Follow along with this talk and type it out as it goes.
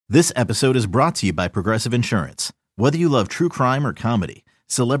This episode is brought to you by Progressive Insurance. Whether you love true crime or comedy,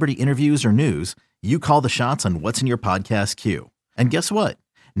 celebrity interviews or news, you call the shots on what's in your podcast queue. And guess what?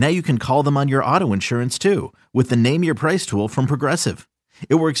 Now you can call them on your auto insurance too with the Name Your Price tool from Progressive.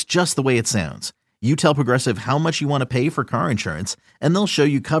 It works just the way it sounds. You tell Progressive how much you want to pay for car insurance, and they'll show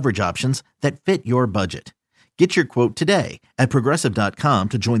you coverage options that fit your budget. Get your quote today at Progressive.com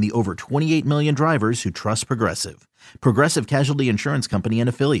to join the over 28 million drivers who trust Progressive. Progressive Casualty Insurance Company and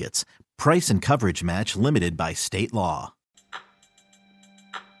Affiliates. Price and coverage match limited by state law.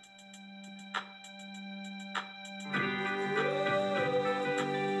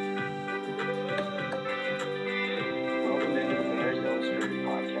 Welcome into the Bears Illustrated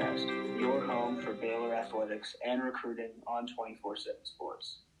podcast, your home for Baylor athletics and recruiting on 24/7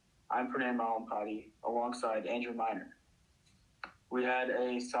 Sports. I'm Pranay Malampati, alongside Andrew Miner. We had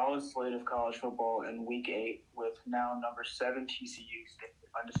a solid slate of college football in Week 8, with now number 7 TCU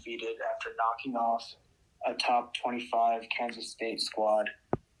undefeated after knocking off a top 25 Kansas State squad.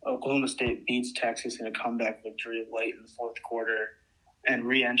 Oklahoma State beats Texas in a comeback victory late in the fourth quarter and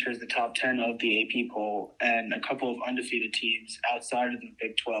re-enters the top 10 of the AP poll, and a couple of undefeated teams outside of the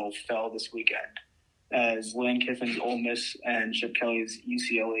Big 12 fell this weekend, as Lane Kiffin's Ole Miss and Chip Kelly's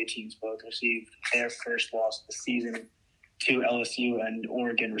UCLA teams both received their first loss of the season to LSU and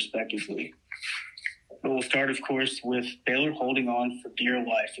Oregon, respectively. But we'll start, of course, with Baylor holding on for dear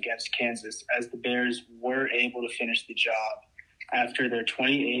life against Kansas, as the Bears were able to finish the job after their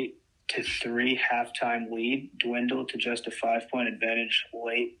 28-3 halftime lead dwindled to just a 5-point advantage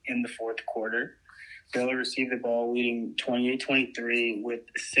late in the fourth quarter. Baylor received the ball leading 28-23 with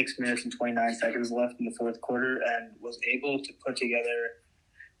 6 minutes and 29 seconds left in the fourth quarter and was able to put together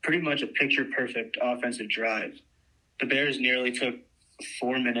pretty much a picture-perfect offensive drive. The Bears nearly took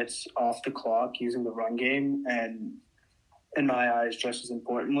 4 minutes off the clock using the run game and, in my eyes, just as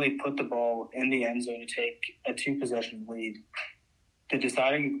importantly, put the ball in the end zone to take a 2-possession lead. The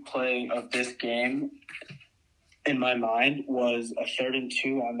deciding play of this game, in my mind, was a 3rd and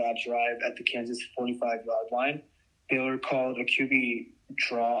 2 on that drive at the Kansas 45-yard line. Baylor called a QB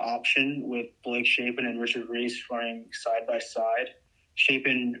draw option with Blake Shapen and Richard Reese running side by side.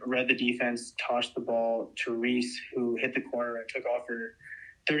 Shapen read the defense, tossed the ball to Reese, who hit the corner and took off for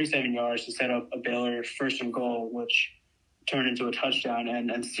 37 yards to set up a Baylor 1st and goal, which turned into a touchdown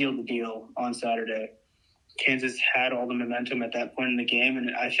and sealed the deal on Saturday. Kansas had all the momentum at that point in the game,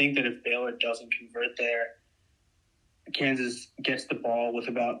 and I think that if Baylor doesn't convert there, Kansas gets the ball with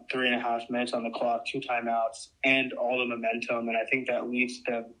about 3.5 minutes on the clock, 2 timeouts, and all the momentum, and I think that leads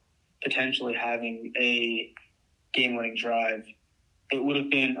to them potentially having a game-winning drive. It would have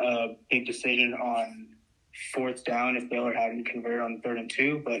been a big decision on 4th down if Baylor hadn't converted on 3rd and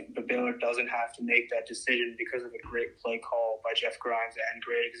 2, but Baylor doesn't have to make that decision because of a great play call by Jeff Grimes and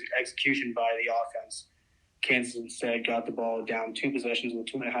great execution by the offense. Kansas instead got the ball down 2 possessions with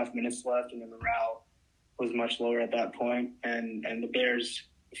 2.5 minutes left, and the morale was much lower at that point, and the Bears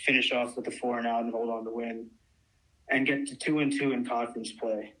finish off with a 4-and-out and hold on to win and get to 2-2 in conference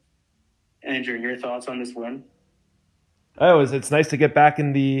play. Andrew, your thoughts on this win? It's nice to get back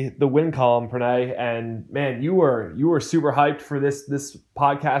in the win column, Pranay. And man, you were super hyped for this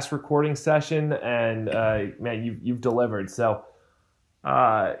podcast recording session, and man, you've delivered. So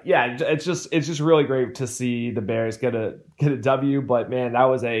it's just really great to see the Bears get a W. But man, that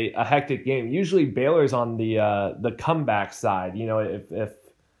was a hectic game. Usually Baylor's on the comeback side. You know, if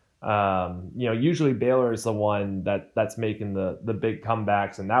usually Baylor is the one that's making the big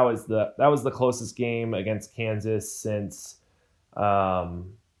comebacks, and that was the closest game against Kansas since I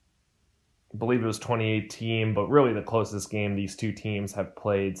believe it was 2018, but really the closest game these two teams have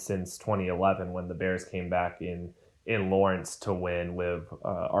played since 2011, when the Bears came back in Lawrence to win with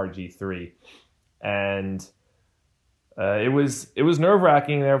RG3, and it was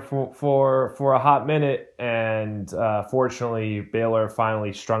nerve-wracking there for a hot minute, and fortunately Baylor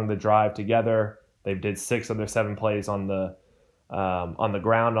finally strung the drive together. They did 6 of their 7 plays on the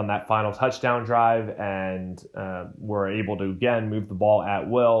ground on that final touchdown drive, and were able to again move the ball at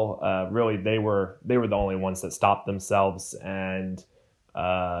will. Really, they were the only ones that stopped themselves, and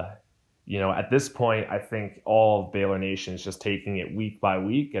at this point, I think all of Baylor Nation is just taking it week by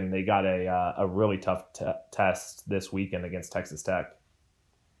week, and they got a really tough test this weekend against Texas Tech.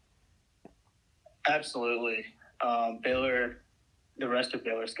 Absolutely. Baylor, the rest of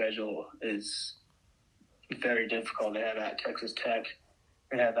Baylor's schedule is very difficult. They have at Texas Tech,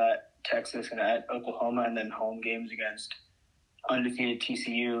 they have at Texas and at Oklahoma, and then home games against undefeated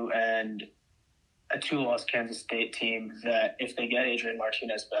TCU and a 2-loss Kansas State team that, if they get Adrian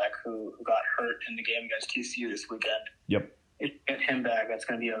Martinez back, who got hurt in the game against TCU this weekend, yep, if you get him back, that's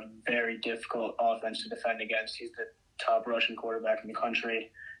going to be a very difficult offense to defend against. He's the top rushing quarterback in the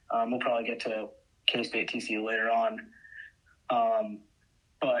country. We'll probably get to K-State TCU later on.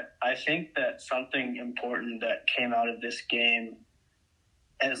 But I think that something important that came out of this game,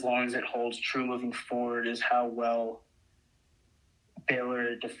 as long as it holds true moving forward, is how well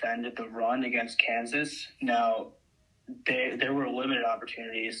Baylor defended the run against Kansas. Now, there were limited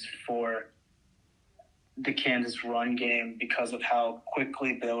opportunities for the Kansas run game because of how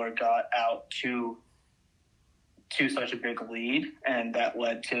quickly Baylor got out to such a big lead, and that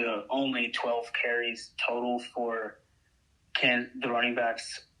led to only 12 carries total for the running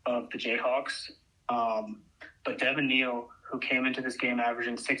backs of the Jayhawks. But Devin Neal, who came into this game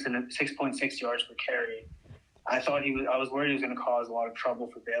averaging 6.6 yards per carry, I was worried he was going to cause a lot of trouble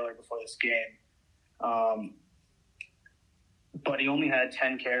for Baylor before this game. But he only had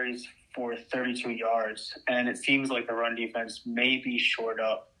 10 carries for 32 yards, and it seems like the run defense may be shored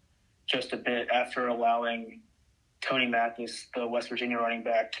up just a bit after allowing Tony Mathis, the West Virginia running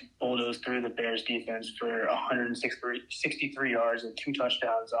back, to bulldoze through the Bears defense for 163 yards and 2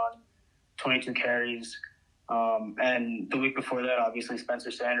 touchdowns on 22 carries. And the week before that, obviously,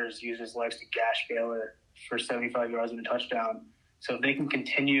 Spencer Sanders used his legs to gash Baylor for 75 yards and a touchdown. So if they can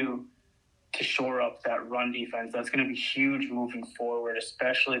continue to shore up that run defense, that's going to be huge moving forward,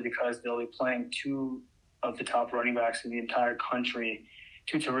 especially because they'll be playing 2 of the top running backs in the entire country,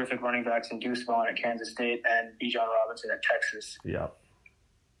 2 terrific running backs in Deuce Vaughn at Kansas State and Bijan Robinson at Texas. Yeah.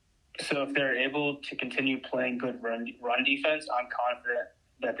 So if they're able to continue playing good run defense, I'm confident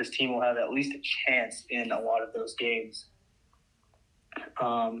that this team will have at least a chance in a lot of those games.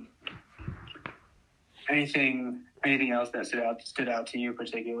 Anything else that stood out to you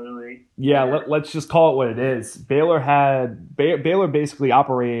particularly? Yeah, let's just call it what it is. Baylor basically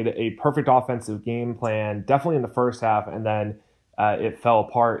operated a perfect offensive game plan, definitely in the first half, and then it fell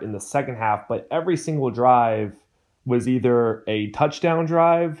apart in the second half. But every single drive was either a touchdown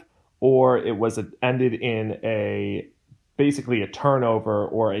drive or it was ended in basically a turnover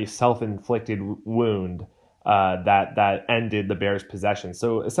or a self-inflicted wound that ended the Bears' possession.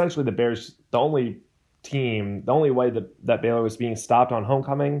 So essentially, the Bears, the only way that Baylor was being stopped on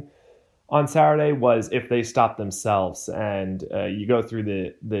homecoming on Saturday was if they stopped themselves. And you go through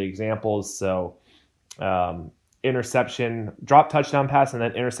the examples. So interception, drop touchdown pass, and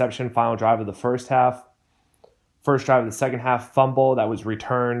then interception, final drive of the first half. First drive of the second half, fumble that was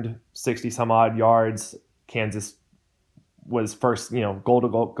returned 60 some odd yards. Kansas was first,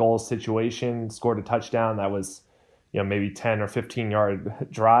 goal situation, scored a touchdown. That was, maybe 10 or 15 yard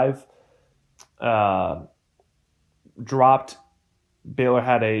drive. Baylor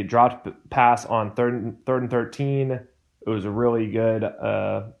had a dropped pass on third and 13. It was a really good,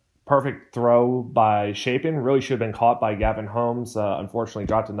 perfect throw by Chapin. Really should have been caught by Gavin Holmes. Unfortunately,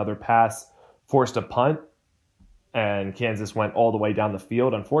 dropped another pass, forced a punt, and Kansas went all the way down the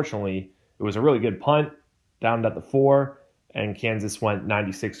field. Unfortunately, it was a really good punt down at the 4, and Kansas went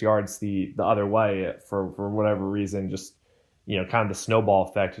 96 yards the other way for whatever reason. Just, kind of the snowball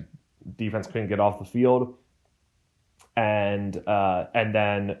effect. Defense couldn't get off the field, and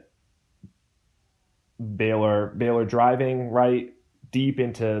then Baylor driving right deep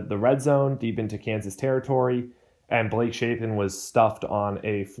into the red zone, deep into Kansas territory, and Blake Chapin was stuffed on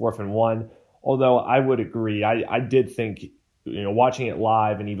a 4th and 1. Although I would agree, I did think, watching it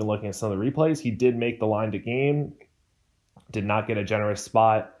live and even looking at some of the replays, he did make the line to gain, did not get a generous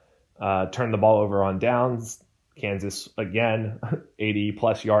spot, turned the ball over on downs. Kansas, again,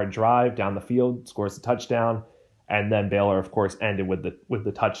 80-plus yard drive down the field, scores a touchdown, and then Baylor, of course, ended with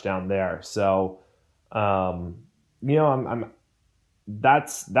the touchdown there. So, that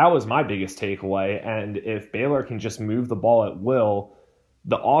was my biggest takeaway. And if Baylor can just move the ball at will,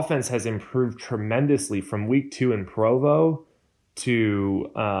 the offense has improved tremendously from week 2 in Provo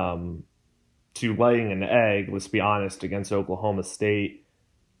to laying an egg, let's be honest, against Oklahoma State,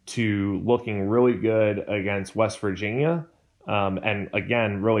 to looking really good against West Virginia. And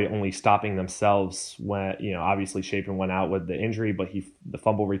again, really only stopping themselves when, obviously Chapin went out with the injury, but the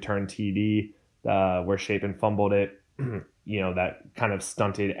fumble return TD, where Chapin fumbled it, that kind of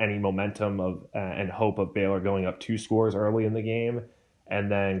stunted any momentum of and hope of Baylor going up 2 scores early in the game. And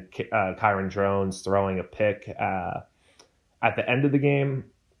then Kyron Jones throwing a pick at the end of the game.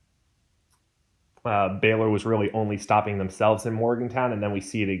 Baylor was really only stopping themselves in Morgantown, and then we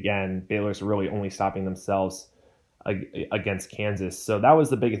see it again. Baylor's really only stopping themselves against Kansas. So that was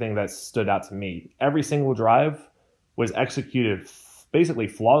the big thing that stood out to me. Every single drive was executed basically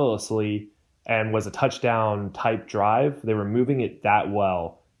flawlessly and was a touchdown type drive. They were moving it that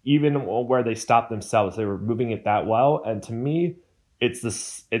well. even where they stopped themselves, they were moving it that well. And to me, it's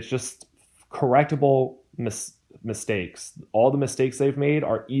just correctable mistakes. All the mistakes they've made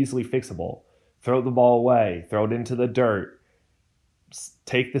are easily fixable. Throw the ball away, throw it into the dirt,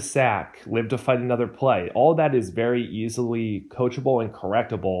 take the sack, live to fight another play. All that is very easily coachable and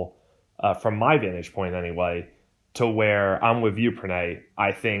correctable from my vantage point anyway, to where I'm with you, Pranay.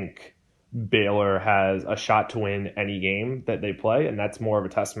 I think Baylor has a shot to win any game that they play, and that's more of a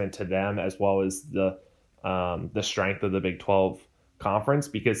testament to them as well as the strength of the Big 12 conference,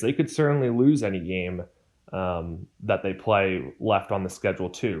 because they could certainly lose any game that they play left on the schedule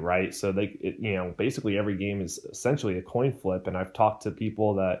too, right? So basically every game is essentially a coin flip, and I've talked to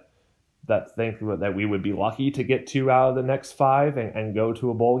people that think that we would be lucky to get 2 out of the next 5 and go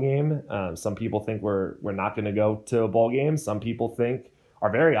to a bowl game. Some people think we're not going to go to a bowl game. Some people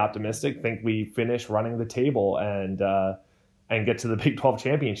are very optimistic, think we finish running the table and get to the Big 12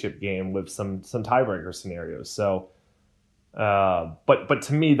 championship game with some tiebreaker scenarios. So, but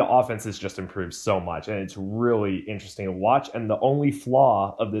to me, the offense has just improved so much, and it's really interesting to watch. And the only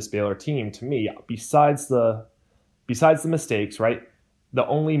flaw of this Baylor team, to me, besides the mistakes, right? The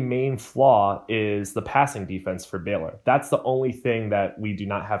only main flaw is the passing defense for Baylor. That's the only thing that we do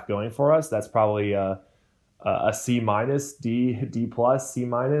not have going for us. That's probably a C minus, D plus, C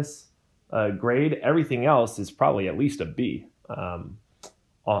minus grade. Everything else is probably at least a B on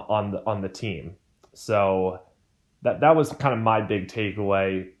the team. So that was kind of my big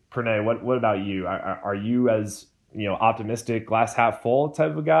takeaway. Pranay, what about you? Are you as optimistic, glass half full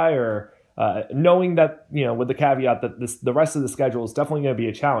type of guy, or knowing that with the caveat that the rest of the schedule is definitely going to be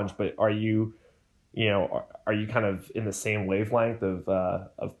a challenge, but are you kind of in the same wavelength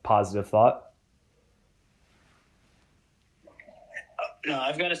of positive thought? No,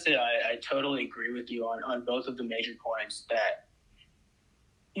 I've got to say I totally agree with you on both of the major points that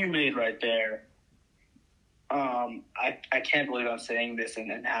you made right there. I can't believe I'm saying this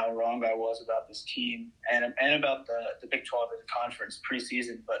and how wrong I was about this team and about the Big 12 as a conference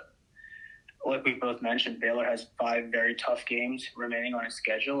preseason. But like we both mentioned, Baylor has 5 very tough games remaining on its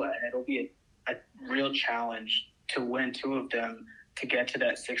schedule, and it'll be a real challenge to win 2 of them to get to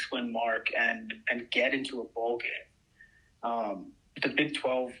that 6-win mark and get into a bowl game. The Big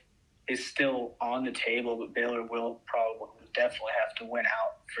 12 is still on the table, but Baylor will definitely have to win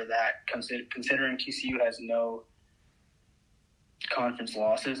out for that, considering TCU has no conference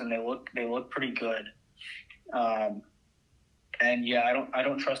losses, and they look pretty good. And yeah, I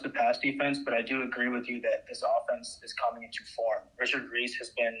don't trust the pass defense, but I do agree with you that this offense is coming into form. Richard Reese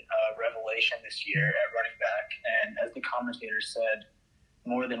has been a revelation this year at running back, and as the commentator said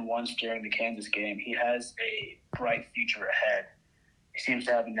more than once during the Kansas game, he has a bright future ahead. He seems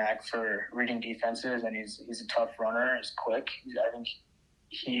to have a knack for reading defenses, and he's a tough runner. He's quick. I think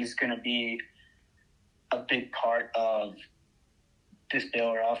he's going to be a big part of this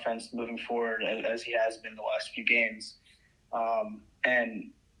Baylor offense moving forward, as he has been the last few games.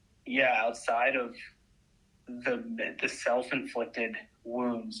 And yeah, outside of the self-inflicted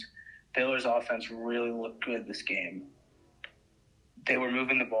wounds, Baylor's offense really looked good this game. They were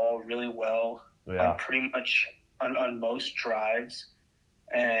moving the ball really well, on pretty much on most drives.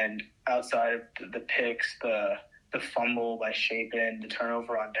 And outside of the picks, the fumble by Chapin, the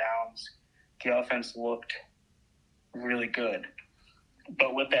turnover on downs, the offense looked really good.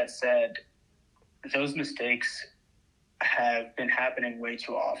 But with that said, those mistakes have been happening way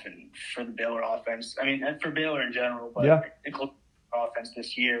too often for the Baylor offense. I mean, and for Baylor in general, but including offense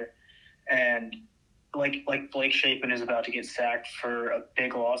this year. And like Blake Chapin is about to get sacked for a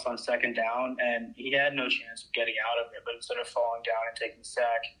big loss on 2nd down, and he had no chance of getting out of it. But instead of falling down and taking the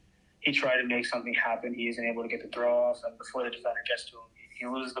sack, he tried to make something happen. He isn't able to get the throw off, and before the defender gets to him, he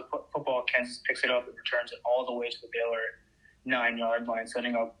loses the football. Kansas picks it up and returns it all the way to the Baylor 9-yard line,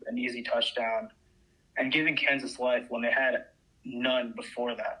 setting up an easy touchdown and giving Kansas life when they had none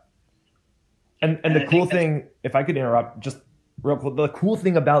before that. And the cool thing, if I could interrupt, just real quick, the cool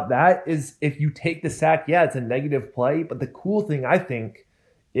thing about that is if you take the sack, it's a negative play. But the cool thing, I think,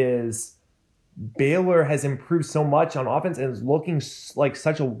 is Baylor has improved so much on offense and is looking like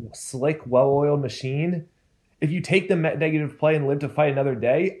such a slick, well-oiled machine. If you take the negative play and live to fight another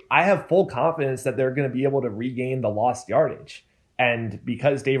day, I have full confidence that they're going to be able to regain the lost yardage. And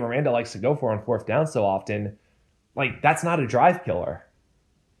because Dave Aranda likes to go for on 4th down so often, like, that's not a drive killer.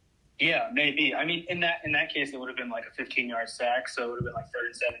 Yeah, maybe. I mean, in that case, it would have been like a 15-yard sack, so it would have been like 3rd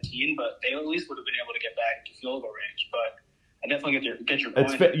and 17. But they at least would have been able to get back into field goal range. But I definitely get your point.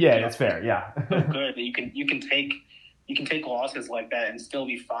 It's fair. Yeah, good that you can take losses like that and still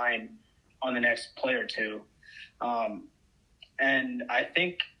be fine on the next play or two. And I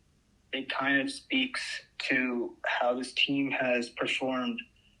think it kind of speaks to how this team has performed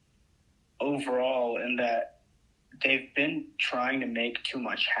overall, in that they've been trying to make too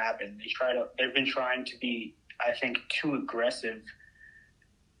much happen. They've been trying to be, I think, too aggressive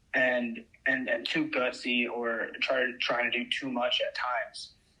and too gutsy, or trying to do too much at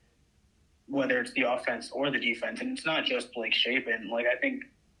times, whether it's the offense or the defense. And it's not just Blake Shapen. Like, I think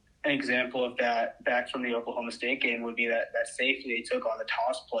an example of that back from the Oklahoma State game would be that safety they took on the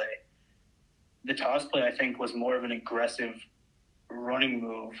toss play. The toss play, I think, was more of an aggressive running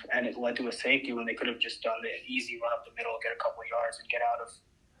move, and it led to a safety when they could have just done the easy run up the middle, get a couple of yards, and get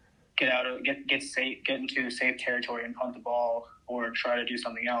into safe territory and punt the ball, or try to do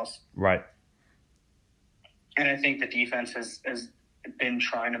something else. Right. And I think the defense has been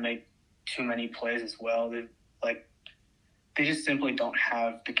trying to make too many plays as well. They just simply don't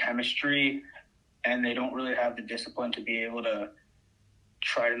have the chemistry, and they don't really have the discipline to be able to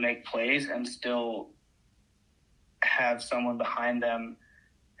try to make plays and still have someone behind them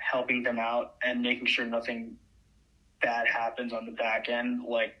helping them out and making sure nothing bad happens on the back end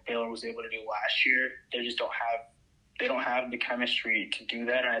like Baylor was able to do last year. They just don't have the chemistry to do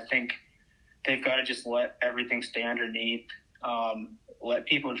that. And I think they've got to just let everything stay underneath, let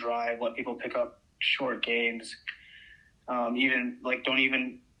people drive, let people pick up short gains. Don't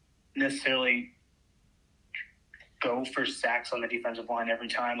even necessarily go for sacks on the defensive line every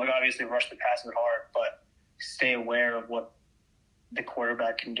time. Like, obviously rush the passer hard, but stay aware of what the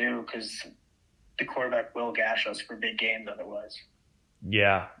quarterback can do, because the quarterback will gash us for big games otherwise.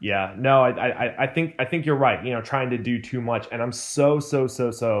 Yeah. No, I think you're right. Trying to do too much, and I'm so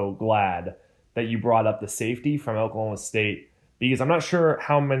glad that you brought up the safety from Oklahoma State, because I'm not sure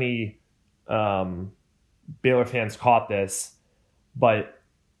how many Baylor fans caught this, but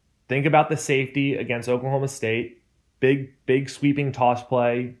think about the safety against Oklahoma State. Big sweeping toss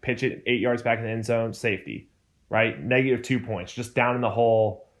play, pitch it 8 yards back in the end zone, safety, right? -2 points, just down in the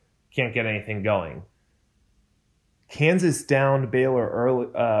hole, can't get anything going. Kansas downed Baylor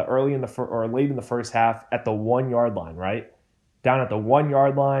late in the first half at the 1 yard line, right? Down at the 1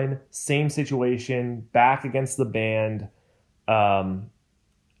 yard line, same situation, back against the band, and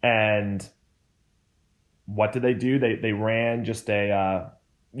what did they do? They ran just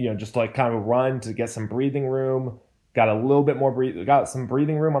just like kind of a run to get some breathing room. Got a little bit more got some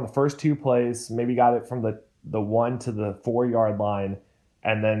breathing room on the first 2 plays. Maybe got it from the 1 to the 4 yard line,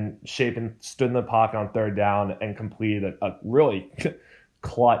 and then Shapen stood in the pocket on third down and completed a really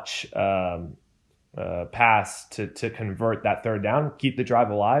clutch pass to convert that third down, keep the drive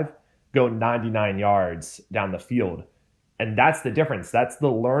alive, go 99 yards down the field. And that's the difference. That's the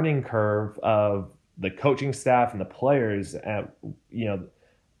learning curve of the coaching staff and the players, of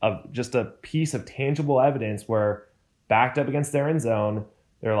just a piece of tangible evidence where, backed up against their end zone,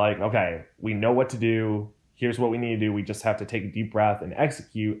 they're like, okay, we know what to do. Here's what we need to do. We just have to take a deep breath and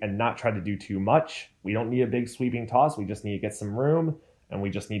execute and not try to do too much. We don't need a big sweeping toss. We just need to get some room, and we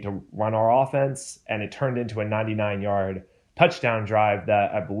just need to run our offense. And it turned into a 99-yard touchdown drive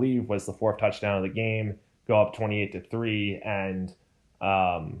that I believe was the 4th touchdown of the game, go up 28-3, and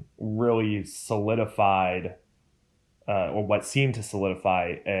really solidified, or what seemed to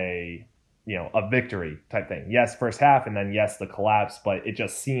solidify a victory type thing. Yes, first half, and then yes, the collapse, but it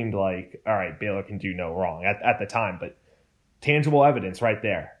just seemed like, all right, Baylor can do no wrong at the time, but tangible evidence right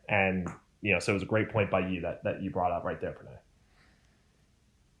there. And, so it was a great point by you that you brought up right there, Pranay.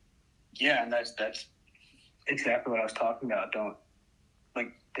 Yeah, and that's exactly what I was talking about.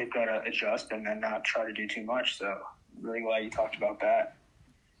 They've got to adjust and then not try to do too much. So really glad you talked about that.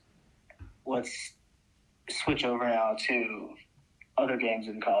 Let's switch over now to other games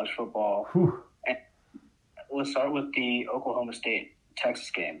in college football. Whew. And let's start with the Oklahoma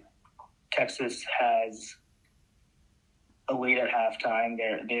State-Texas game. Texas has a lead at halftime.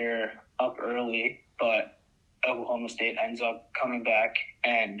 They're up early, but Oklahoma State ends up coming back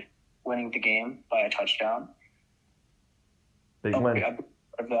and winning the game by a touchdown. Big win. Part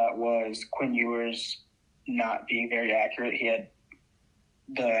of that was Quinn Ewers not being very accurate. He had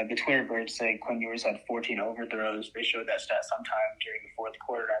the Twitter birds say Quinn Ewers had 14 overthrows. They showed that stat sometime during the fourth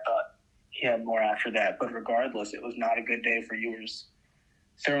quarter. I thought he had more after that. But regardless, it was not a good day for Ewers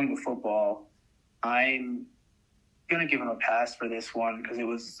throwing the football. I'm going to give him a pass for this one because it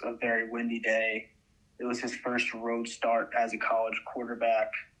was a very windy day. It was his first road start as a college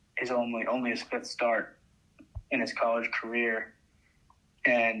quarterback, his only his 5th start in his college career.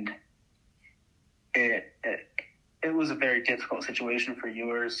 And it was a very difficult situation for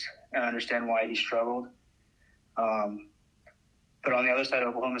Ewers, and I understand why he struggled. But on the other side,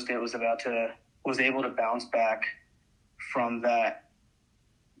 Oklahoma State was able to bounce back from that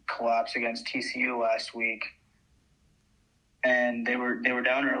collapse against TCU last week, and they were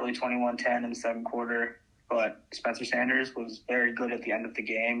down early 21-10 in the second quarter, but Spencer Sanders was very good at the end of the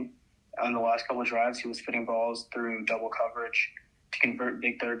game. On the last couple of drives, he was fitting balls through double coverage to convert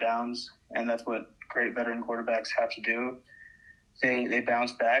big third downs, and that's what great veteran quarterbacks have to do. They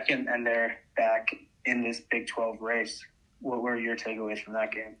bounced back, and they're back in this Big 12 race. What were your takeaways from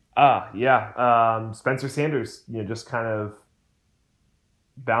that game? Spencer Sanders, just kind of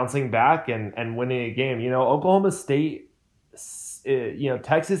bouncing back and winning a game. Oklahoma State,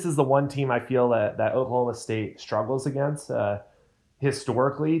 Texas is the one team I feel that Oklahoma State struggles against.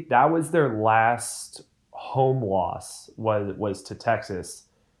 Historically, that was their last home loss was to Texas,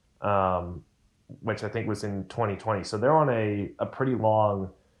 which I think was in 2020. So they're on a pretty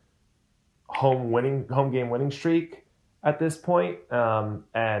long home game winning streak at this point.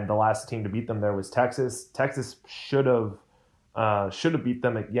 And the last team to beat them there was Texas. Texas should have beat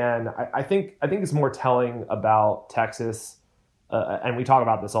them again. I think it's more telling about Texas. And we talk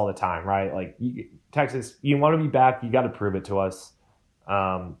about this all the time, right? Like Texas, you want to be back, you got to prove it to us.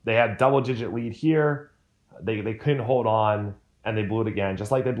 They had double-digit lead here. They couldn't hold on, and they blew it again,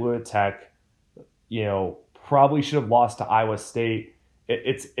 just like they blew it at Tech. Probably should have lost to Iowa State.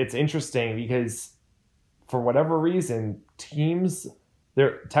 It's interesting because for whatever reason,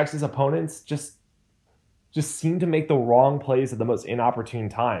 their Texas opponents just seem to make the wrong plays at the most inopportune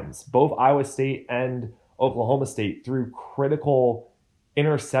times. Both Iowa State and Oklahoma State threw critical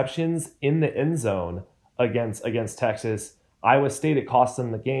interceptions in the end zone against Texas. Iowa State, it cost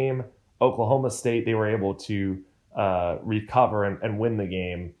them the game. Oklahoma State, they were able to recover and win the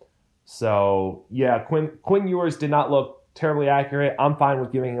game. So, yeah, Quinn Ewers did not look terribly accurate. I'm fine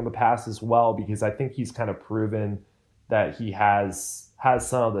with giving him a pass as well because I think he's kind of proven that he has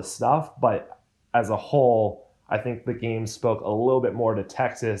some of the stuff. But as a whole, I think the game spoke a little bit more to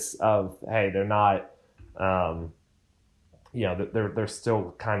Texas of, hey, they're not they're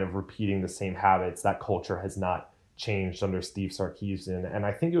still kind of repeating the same habits. That culture has not changed under Steve Sarkisian. And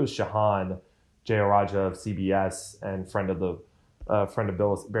I think it was Shahan Jayaraja of CBS and friend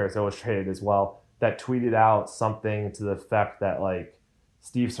of Bears Illustrated as well that tweeted out something to the effect that like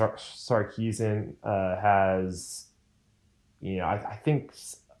Steve Sarkisian has, I think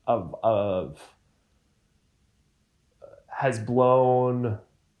has blown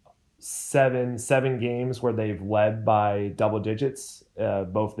seven games where they've led by double digits,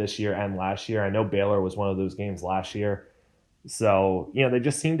 both this year and last year. I know Baylor was one of those games last year. So, they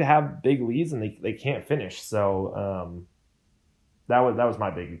just seem to have big leads and they can't finish. So that was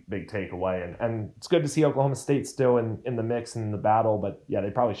my big takeaway. And it's good to see Oklahoma State still in the mix and in the battle. But, yeah, they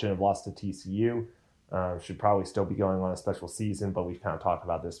probably shouldn't have lost to TCU. Should probably still be going on a special season. But we've kind of talked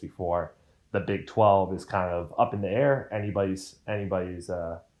about this before. The Big 12 is kind of up in the air. Anybody's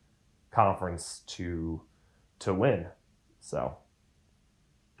conference to win. So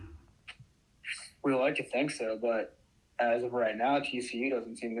we like to think so, but as of right now, TCU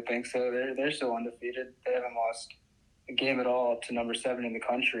doesn't seem to think so. They're still undefeated. They haven't lost a game at all to number 7 in the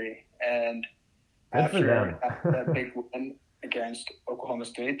country. And after that big win against Oklahoma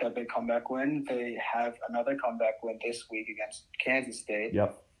State, that big comeback win, they have another comeback win this week against Kansas State.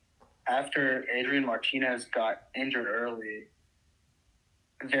 Yep. After Adrian Martinez got injured early,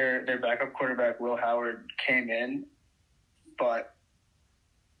 their backup quarterback, Will Howard, came in, but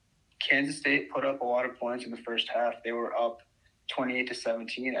Kansas State put up a lot of points in the first half. They were up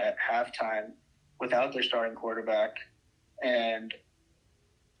 28-17 at halftime without their starting quarterback. And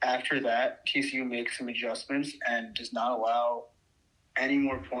after that, TCU makes some adjustments and does not allow any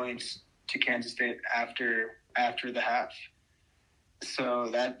more points to Kansas State after the half. So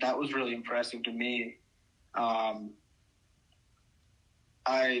that was really impressive to me.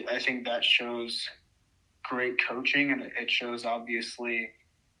 I think that shows great coaching, and it shows obviously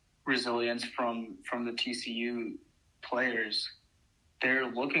resilience from the TCU players. They're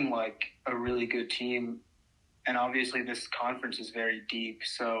looking like a really good team, and obviously this conference is very deep,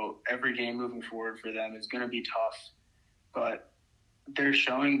 so every game moving forward for them is going to be tough. But they're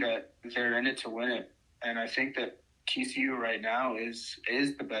showing that they're in it to win it, and I think that TCU right now is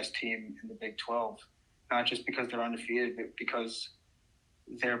the best team in the Big 12, not just because they're undefeated, but because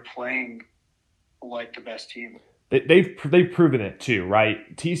they're playing like the best team. They've proven it too,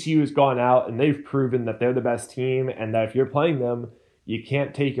 right? TCU has gone out and they've proven that they're the best team, and that if you're playing them, you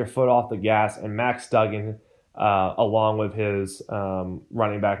can't take your foot off the gas. And Max Duggan, along with his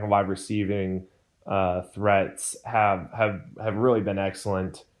running back and wide receiving threats, have really been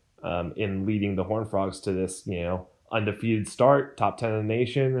excellent in leading the Horned Frogs to this, undefeated start, top 10 in the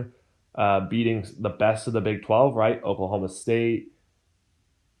nation, beating the best of the Big 12, right? Oklahoma State,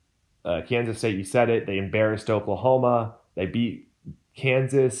 Kansas State, you said it, they embarrassed Oklahoma. They beat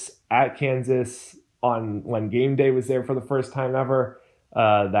Kansas at Kansas on when game day was there for the first time ever.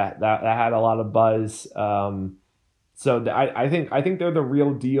 That had a lot of buzz. I think they're the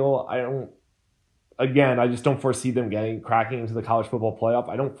real deal. I just don't foresee them cracking into the college football playoff.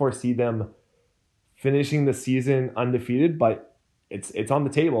 I don't foresee them finishing the season undefeated, but it's on the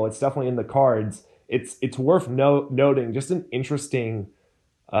table. It's definitely in the cards. It's worth noting, just an interesting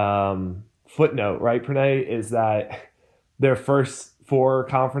footnote, right, Pranay, is that their first 4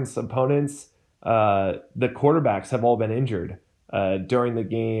 conference opponents, the quarterbacks have all been injured during the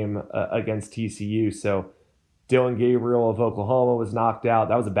game against TCU. So Dylan Gabriel of Oklahoma was knocked out.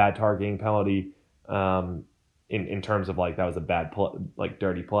 That was a bad targeting penalty in terms of that was a bad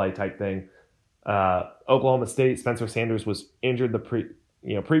dirty play type thing. Oklahoma State, Spencer Sanders was injured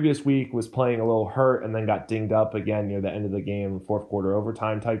previous week, was playing a little hurt, and then got dinged up again near the end of the game, fourth quarter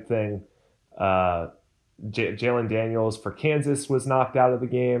overtime type thing. Jalen Daniels for Kansas was knocked out of the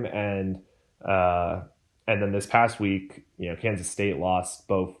game, and then this past week, Kansas State lost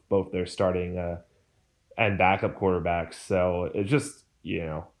both their starting and backup quarterbacks. So it's just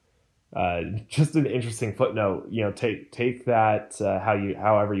just an interesting footnote. Take that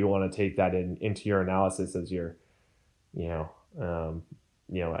however you want to take that into your analysis as you're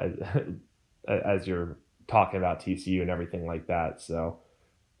as you're talking about TCU and everything like that. So,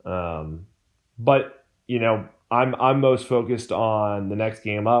 but I'm most focused on the next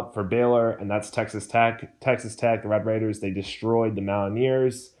game up for Baylor, and that's Texas Tech. Texas Tech, the Red Raiders, they destroyed the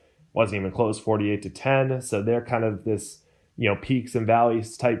Mountaineers. Wasn't even close, 48-10. So they're kind of this, peaks and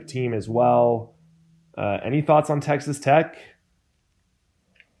valleys type team as well. Any thoughts on Texas Tech?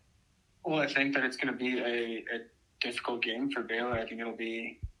 Well, I think that it's going to be a difficult game for Baylor. I think it'll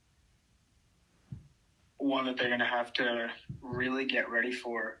be one that they're going to have to really get ready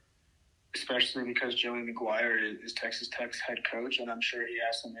for, especially because Joey McGuire is Texas Tech's head coach, and I'm sure he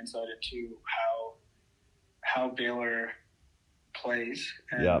has some insight into how Baylor plays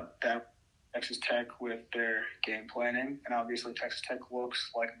and that Texas Tech with their game planning. And obviously Texas Tech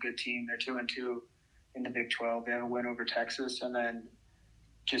looks like a good team. They're 2-2 in the Big 12. They have a win over Texas, and then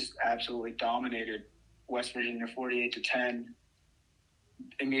just absolutely dominated West Virginia 48-10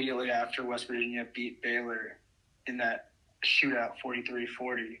 immediately after West Virginia beat Baylor in that shootout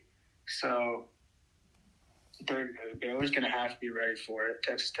 43-40. So Baylor's going to have to be ready for it.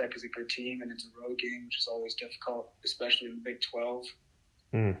 Texas Tech is a good team, and it's a road game, which is always difficult, especially in the Big 12.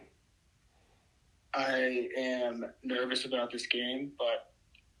 I am nervous about this game, but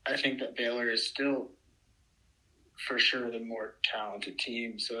I think that Baylor is still for sure the more talented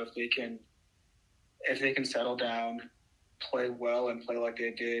team. So if they can settle down, play well, and play like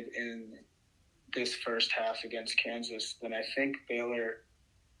they did in this first half against Kansas, then I think Baylor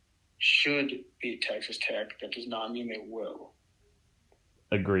should beat Texas Tech. That does not mean they will.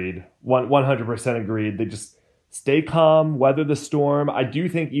 Agreed. 100% agreed. They just stay calm, weather the storm. I do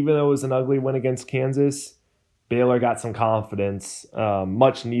think even though it was an ugly win against Kansas, Baylor got some confidence,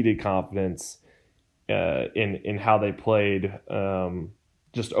 much needed confidence in how they played,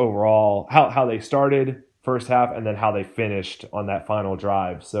 just overall, how they started first half and then how they finished on that final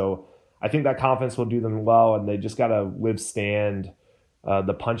drive. So I think that confidence will do them well, and they just got to withstand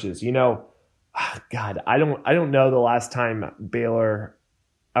the punches. God, I don't know the last time Baylor.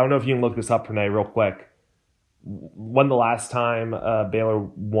 I don't know if you can look this up, Pranay, real quick. When the last time Baylor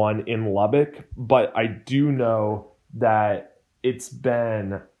won in Lubbock, but I do know that it's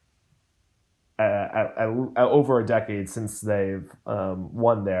been over a decade since they've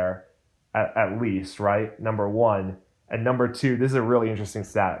won there, at least, right? Number one. And number two, this is a really interesting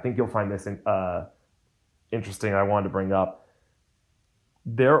stat. I think you'll find this interesting. I wanted to bring up.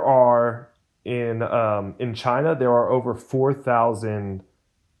 There are in China, there are over 4,000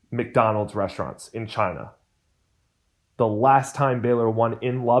 McDonald's restaurants in China. The last time Baylor won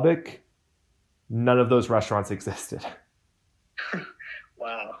in Lubbock, none of those restaurants existed.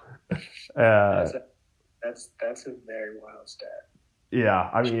 Wow. That's a very wild stat. Yeah,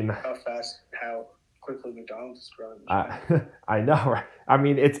 I mean, how quickly McDonald's is growing. I know, right? I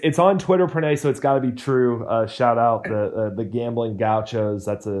mean, it's on Twitter, Pranay, so it's got to be true. Shout out the Gambling Gauchos.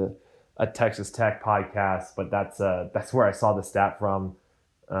 That's a Texas Tech podcast, but that's where I saw the stat from.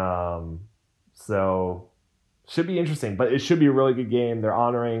 So should be interesting, but it should be a really good game. They're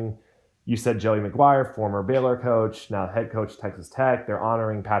honoring, you said, Joey McGuire, former Baylor coach, now head coach Texas Tech. They're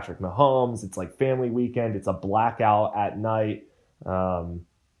honoring Patrick Mahomes. It's like family weekend. It's a blackout at night. And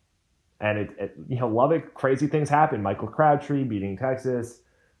Lubbock, crazy things happen. Michael Crabtree beating Texas.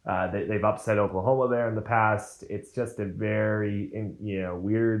 They've upset Oklahoma there in the past. It's just a very,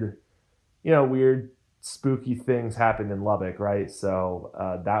 weird weird, spooky things happened in Lubbock, right? So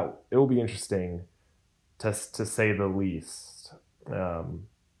that it will be interesting to say the least,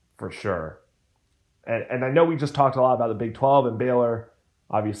 for sure. And I know we just talked a lot about the Big 12 and Baylor.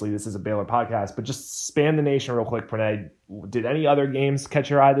 Obviously, this is a Baylor podcast, but just span the nation real quick, Pranay. Did any other games catch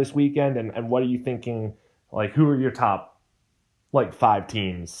your eye this weekend? And what are you thinking? Like, who are your top, 5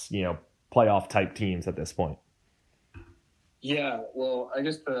 teams, playoff type teams at this point? Yeah, well, I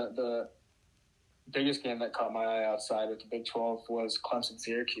guess the biggest game that caught my eye outside of the Big 12 was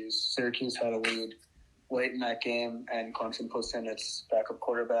Clemson-Syracuse. Syracuse had a lead late in that game, and Clemson puts in its backup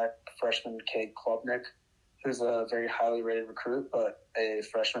quarterback, freshman Cade Klubnik, who's a very highly rated recruit, but a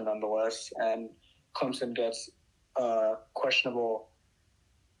freshman nonetheless. And Clemson gets a questionable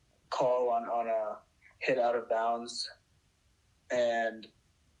call on a hit out of bounds and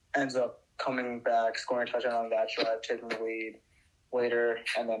ends up coming back, scoring a touchdown on that drive, taking the lead later,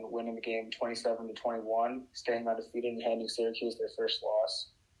 and then winning the game 27-21, staying undefeated and handing Syracuse their first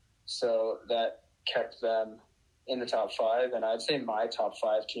loss. So that kept them in the top 5. And I'd say my top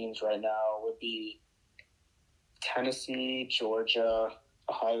 5 teams right now would be Tennessee, Georgia,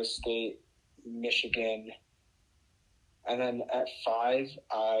 Ohio State, Michigan. And then at 5,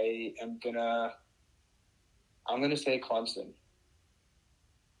 I'm gonna say Clemson.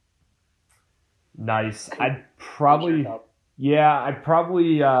 Nice. I'd probably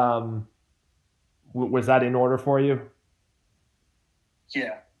was that in order for you?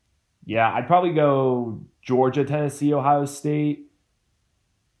 Yeah. Yeah, I'd probably go Georgia, Tennessee, Ohio State,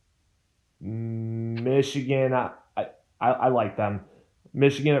 Michigan. I like them.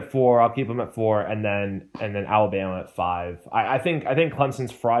 Michigan at 4. I'll keep them at 4, and then Alabama at 5. I think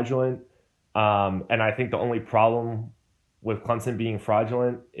Clemson's fraudulent, and I think the only problem with Clemson being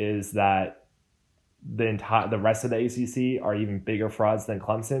fraudulent is that the rest of the ACC are even bigger frauds than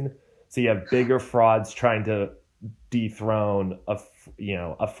Clemson. So you have bigger frauds trying to dethrone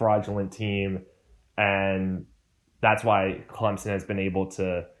a fraudulent team, and that's why Clemson has been able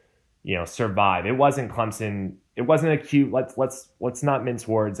to survive. It wasn't Clemson. It wasn't a Q. Let's not mince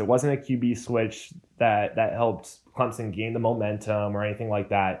words. It wasn't a QB switch that helped Clemson gain the momentum or anything like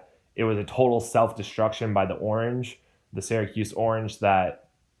that. It was a total self-destruction by the Syracuse Orange, that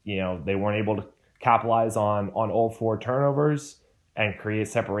they weren't able to capitalize on all 4 turnovers and create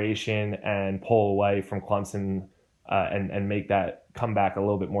separation and pull away from Clemson, and make that comeback a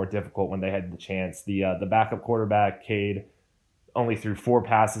little bit more difficult when they had the chance. The backup quarterback, Cade, only threw 4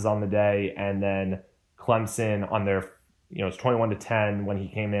 passes on the day, and then Clemson on their, it was 21-10 when he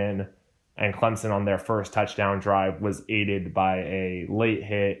came in, and Clemson on their first touchdown drive was aided by a late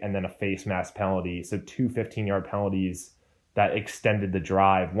hit and then a face mask penalty. So 2 15-yard penalties that extended the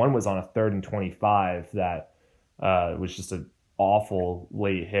drive. One was on a 3rd and 25 that was just an awful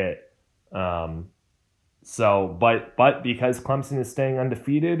late hit. So, but because Clemson is staying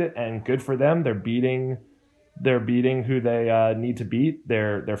undefeated, and good for them, they're beating who they need to beat.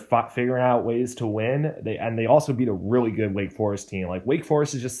 They're figuring out ways to win. They also beat a really good Wake Forest team. Like, Wake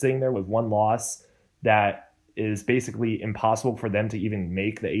Forest is just sitting there with 1 loss that is basically impossible for them to even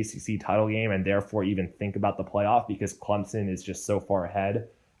make the ACC title game and therefore even think about the playoff, because Clemson is just so far ahead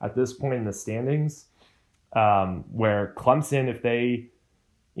at this point in the standings. Where Clemson, if they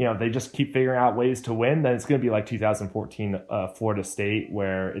just keep figuring out ways to win, then it's going to be like 2014 Florida State,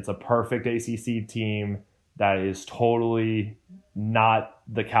 where it's a perfect ACC team that is totally not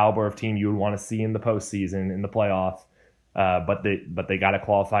the caliber of team you would want to see in the postseason, in the playoff. But they got to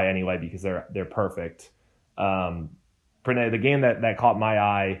qualify anyway because they're perfect. Pranay, the game that caught my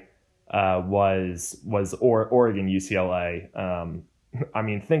eye was Oregon UCLA. I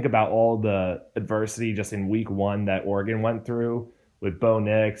mean, think about all the adversity just in week 1 that Oregon went through, with Bo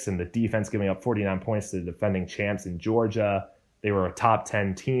Nix and the defense giving up 49 points to the defending champs in Georgia. They were a top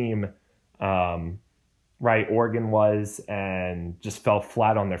 10 team, right? Oregon was, and just fell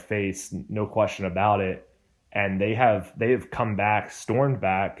flat on their face, no question about it. And they have come back, stormed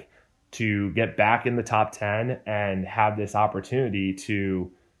back to get back in the top 10 and have this opportunity to,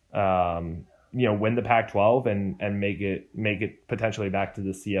 win the Pac-12 and make it potentially back to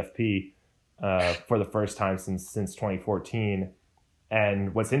the CFP for the first time since 2014.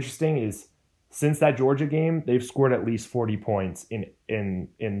 And what's interesting is, since that Georgia game, they've scored at least 40 points in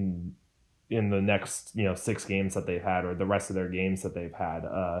the next 6 games that they've had, or the rest of their games that they've had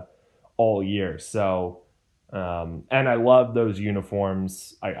all year. So, and I love those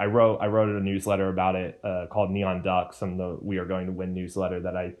uniforms. I wrote a newsletter about it called Neon Ducks, and the We Are Going to Win newsletter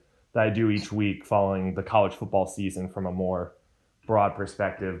that I do each week following the college football season from a more broad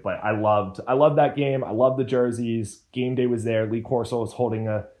perspective. But I loved that game. I loved the jerseys. Game day was there. Lee Corso was holding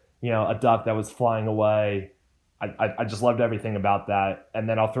a duck that was flying away. I just loved everything about that. And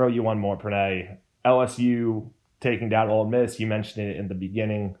then I'll throw you one more, Pranay. LSU taking down Ole Miss. You mentioned it in the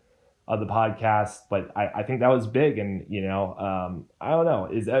beginning of the podcast, but I think that was big. And, I don't know.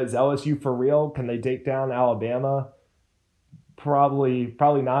 Is LSU for real? Can they take down Alabama? Probably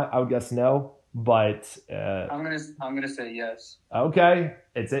not. I would guess no. But I'm gonna say yes. Okay,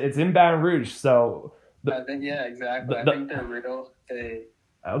 it's in Baton Rouge, so I think exactly. I think they're real. They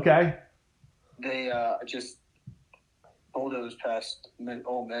just bulldozed past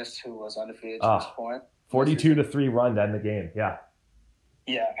Ole Miss, who was undefeated to this point. 42-3 run to end the game. Yeah,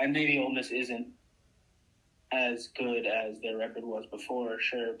 and maybe Ole Miss isn't as good as their record was before,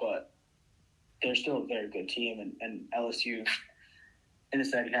 sure, but they're still a very good team, and LSU in the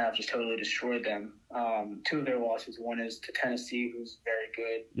second half just totally destroyed them. Two of their losses, one is to Tennessee, who's very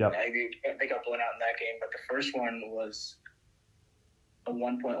good. Yep. They got blown out in that game, but the first one was a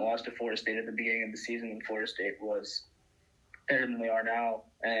 1-point loss to Florida State at the beginning of the season when Florida State was better than they are now.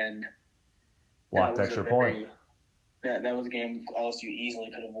 And locked extra point. That was a game LSU easily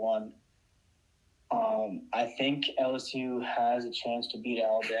could have won. I think LSU has a chance to beat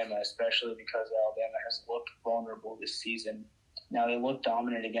Alabama, especially because Alabama has looked vulnerable this season. Now, they looked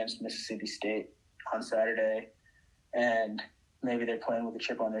dominant against Mississippi State on Saturday, and maybe they're playing with a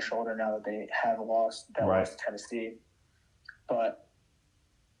chip on their shoulder now that they have lost to Tennessee. But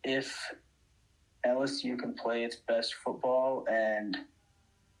if LSU can play its best football, and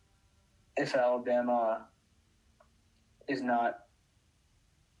if Alabama is not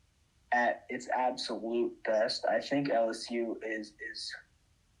at its absolute best, I think LSU is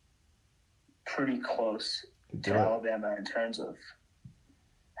pretty close to Alabama in terms of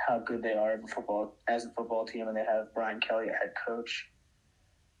how good they are as a football team, and they have Brian Kelly, a head coach.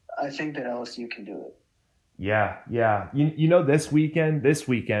 I think that LSU can do it. Yeah. This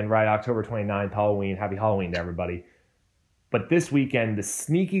weekend, right, October 29th, Halloween, happy Halloween to everybody. But this weekend, the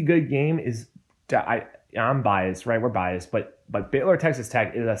sneaky good game is, I'm biased, right? We're biased, but Baylor Texas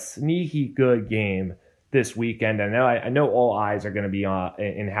Tech is a sneaky good game this weekend. I know all eyes are going to be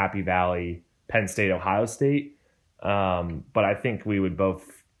in Happy Valley, Penn State, Ohio State. But I think we would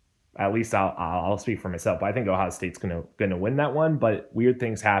both, at least I'll speak for myself, but I think Ohio State's going to win that one. But weird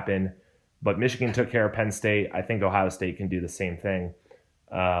things happen. But Michigan took care of Penn State. I think Ohio State can do the same thing.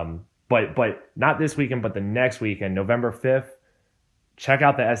 But not this weekend, but the next weekend, November 5th. Check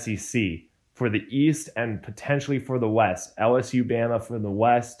out the SEC for the East and potentially for the West. LSU, Bama for the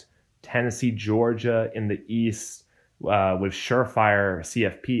West, Tennessee, Georgia in the East, with surefire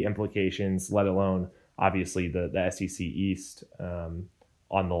CFP implications, let alone obviously the SEC East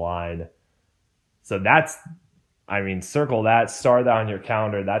on the line. So circle that, star that on your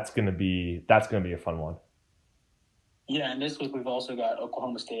calendar. That's gonna be a fun one. Yeah, and this week we've also got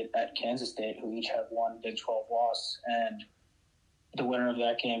Oklahoma State at Kansas State, who each have one Big 12 loss, and the winner of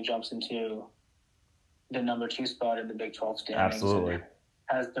that game jumps into the number 2 spot in the Big 12 standings. Absolutely. And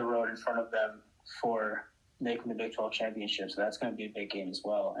has the road in front of them for making the Big 12 championship. So that's going to be a big game as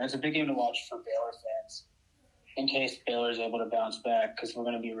well. And it's a big game to watch for Baylor fans in case Baylor is able to bounce back, because we're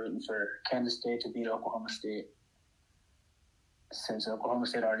going to be rooting for Kansas State to beat Oklahoma State, since Oklahoma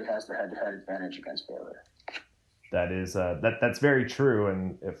State already has the head-to-head advantage against Baylor. That is that's very true.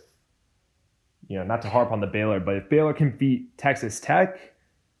 And if, not to harp on the Baylor, but if Baylor can beat Texas Tech,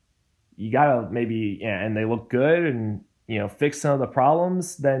 you gotta and they look good and fix some of the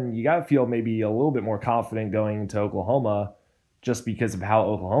problems, then you gotta feel maybe a little bit more confident going into Oklahoma, just because of how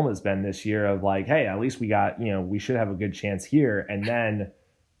Oklahoma's been this year. Of like, hey, at least we got we should have a good chance here, and then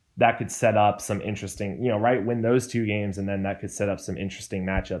that could set up some interesting win those 2 games, and then that could set up some interesting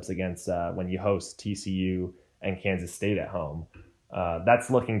matchups against when you host TCU and Kansas State at home.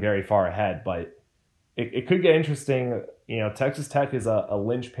 That's looking very far ahead, but it could get interesting. Texas Tech is a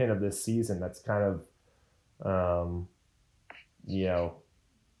linchpin of this season. That's kind of,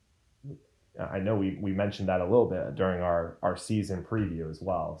 I know we mentioned that a little bit during our season preview as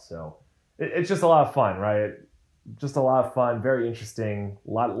well. So it's just a lot of fun, right? Just a lot of fun, very interesting.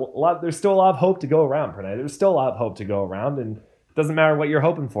 A lot. There's still a lot of hope to go around, Pranay. There's still a lot of hope to go around, and it doesn't matter what you're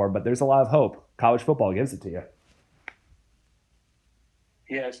hoping for, but there's a lot of hope. College football gives it to you.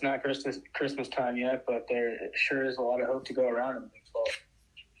 Yeah, it's not Christmas time yet, but there sure is a lot of hope to go around in the Big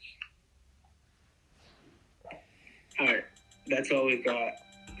 12. All right, that's all we've got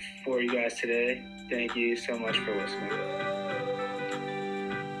for you guys today. Thank you so much for listening.